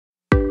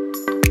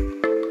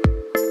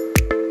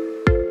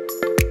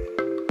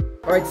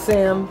All right,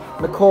 Sam,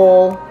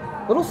 Nicole,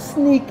 little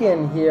sneak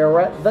in here.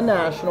 We're at the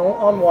National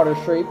on Water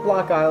Street,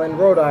 Block Island,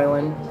 Rhode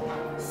Island.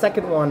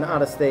 Second one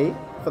out of state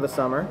for the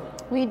summer.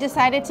 We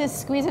decided to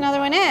squeeze another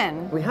one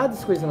in. We had to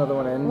squeeze another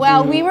one in.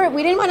 Well, we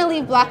didn't want to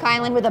leave Block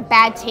Island with a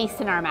bad taste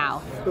in our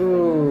mouth.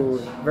 Ooh,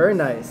 very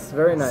nice,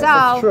 very nice. So,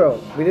 that's true.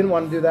 We didn't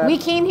want to do that. We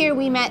came here,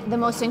 we met the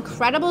most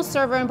incredible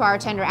server and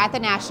bartender at the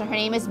National. Her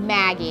name is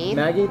Maggie.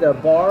 Maggie, the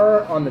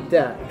bar on the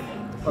deck.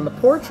 On the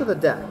porch or the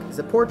deck? Is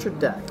it porch or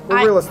deck? We're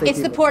real estate It's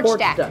people. the porch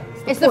deck.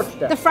 It's the porch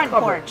deck. The front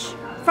Covered. porch.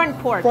 Front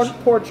porch.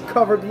 Front porch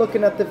covered,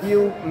 looking at the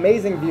view.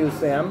 Amazing view,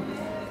 Sam.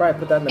 Probably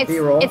put that in the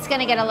B-roll. It's going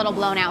to get a little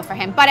blown out for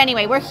him. But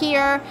anyway, we're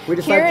here. We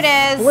Here it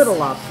is. split a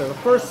lobster. The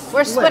first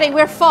We're splitting.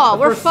 We're full.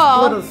 We're full.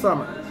 Split of the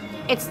summer.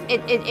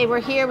 We're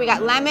here. We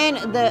got lemon.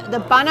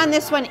 The bun on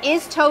this one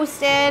is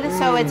toasted,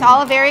 so it's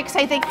all very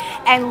exciting.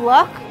 And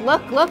look.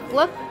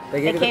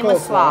 It came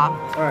with slaw.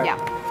 All right.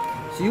 Yeah.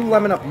 So you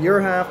lemon up your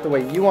half the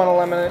way you want to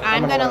lemon it.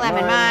 I'm gonna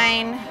lemon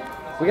mine.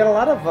 We got a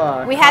lot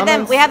of We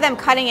have them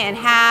cutting it in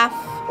half.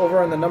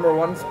 over on the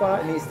 #1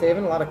 spot in East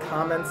Haven. A lot of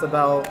comments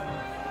about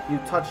you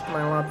touched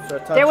my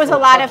lobster. There was a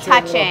lot of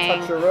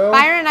touching.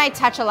 Byron and I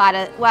touch a lot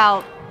of.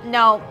 Well,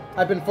 no.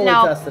 I've been fully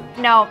tested.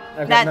 No,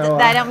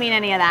 I don't mean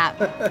any of that.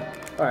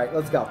 All right,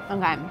 let's go.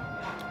 Okay.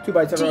 2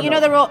 bites. Do you know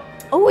the rule?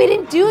 Oh, we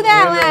didn't do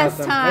that We didn't do last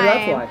that time.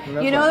 Maybe that's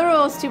why. You know the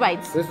rules. 2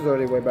 bites. This is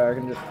already way better. I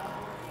can just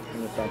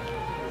turn this up.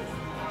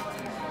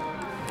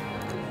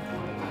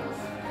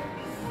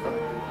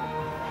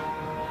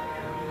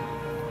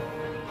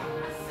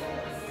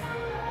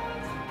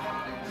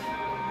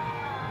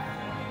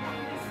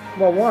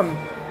 Well, one.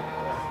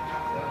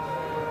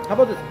 How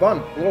about this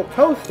bun? A little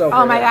toast over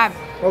Oh my here.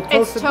 God.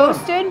 It's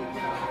toasted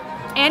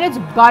and it's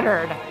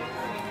buttered.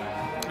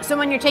 So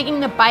when you're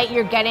taking the bite,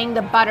 you're getting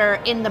the butter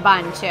in the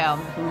bun too.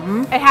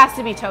 It has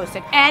to be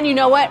toasted. And you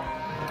know what?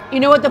 You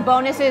know what the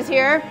bonus is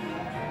here?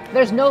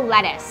 There's no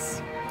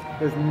lettuce.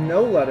 There's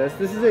no lettuce.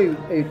 This is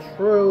a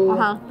true...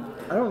 I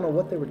don't know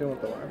what they were doing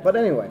with the water. But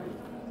anyway,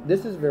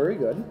 this is very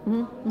good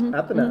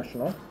at the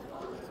National.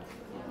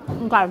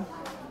 Okay.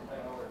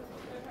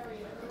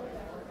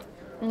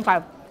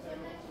 Okay.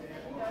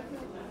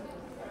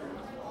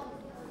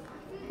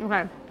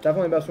 Okay.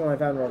 Definitely the best one I've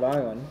had in Rhode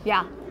Island.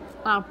 Yeah.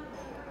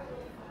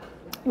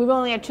 We've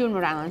only had 2 in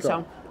Rhode Island,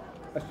 so.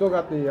 I still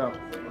got the,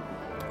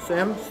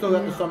 Sam, still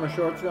got the summer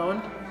shorts going.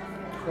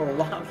 Little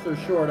lobster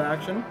short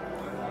action.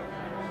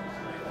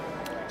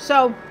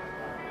 So,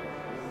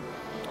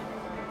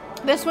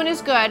 this one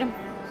is good.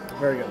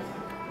 Very good.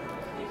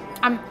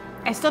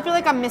 I still feel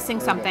like I'm missing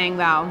something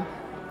though.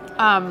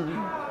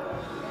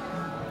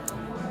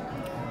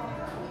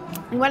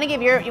 You want to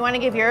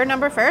give your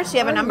number first? You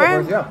have a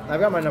number? Yeah, I've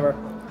got my number.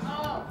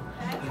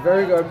 It's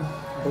very good.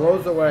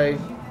 Blows away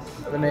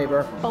the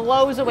neighbor.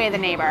 Blows away the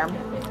neighbor.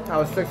 I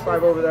was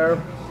 6'5" over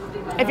there.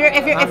 If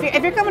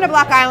you're coming to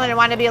Block Island and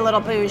want to be a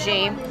little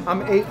bougie,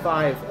 I'm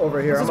 8'5" over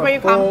here. This is I'm where a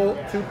you come? full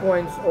 2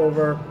 points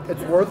over.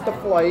 It's worth the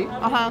flight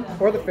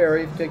or the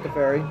ferry if you take the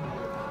ferry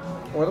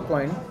or the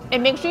plane.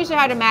 And make sure you say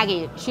hi to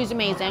Maggie. She's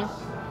amazing.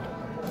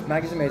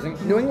 Maggie's amazing.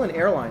 New England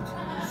Airlines,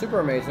 super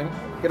amazing.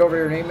 Get over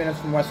here in 8 minutes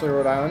from Wesley,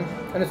 Rhode Island,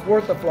 and it's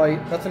worth the flight.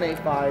 That's an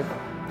 8'5".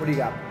 What do you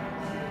got?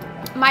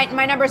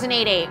 My number's an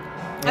 8'8".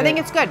 I think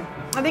it's good.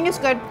 I think it's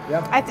good.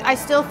 Yeah. I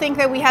still think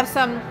that we have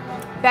some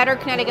better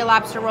Connecticut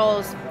lobster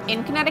rolls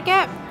in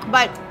Connecticut,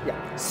 but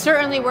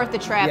certainly worth the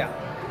trip. Yeah.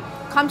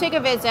 Come take a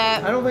visit.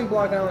 I don't think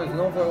Block Island is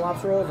known for their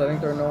lobster rolls. I think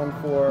they're known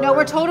for... No,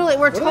 we're totally.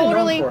 What are they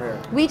known for here?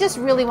 We just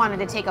really wanted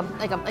to take a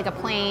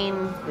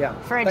plane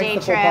for a day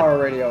Thanks trip. to Full Power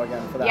Radio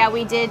again for that. Yeah,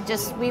 we did.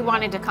 We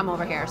wanted to come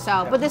over here.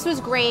 So, but this was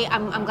great.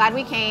 I'm glad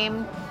we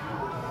came.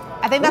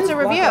 I think that's a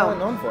review. Block Island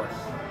known for?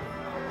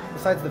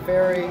 Besides the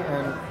ferry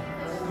and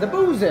the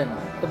boozing.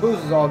 The booze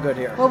is all good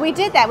here. Well, we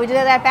did that. We did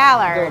it at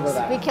Ballard's. We did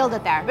that. We killed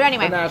it there. But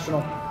anyway, The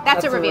National.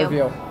 that's a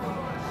review.